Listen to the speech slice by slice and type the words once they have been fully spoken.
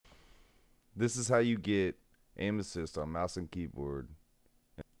This is how you get aim assist on mouse and keyboard.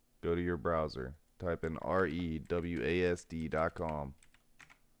 Go to your browser, type in rewasd.com,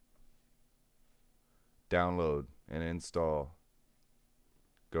 download and install.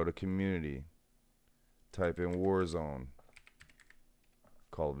 Go to community, type in Warzone,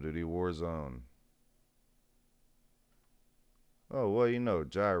 Call of Duty Warzone. Oh, well,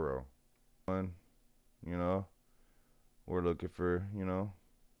 gyro. You know, we're looking for,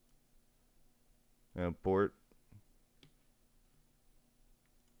 import.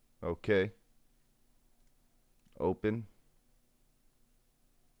 Okay. Open.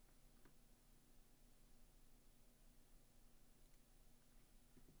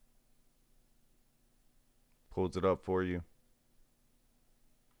 Pulls it up for you.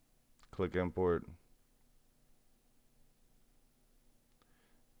 Click import.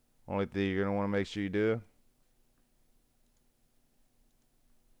 Only thing you're going to want to make sure you do,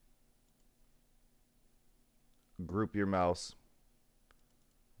 group your mouse,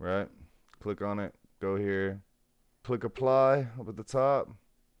 right? Click on it, go here, click apply up at the top.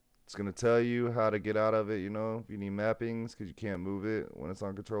 It's going to tell you how to get out of it, if you need mappings because you can't move it when it's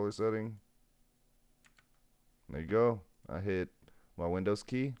on controller setting. There you go. I hit my Windows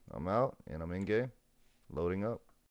key, I'm out, and I'm in game, loading up.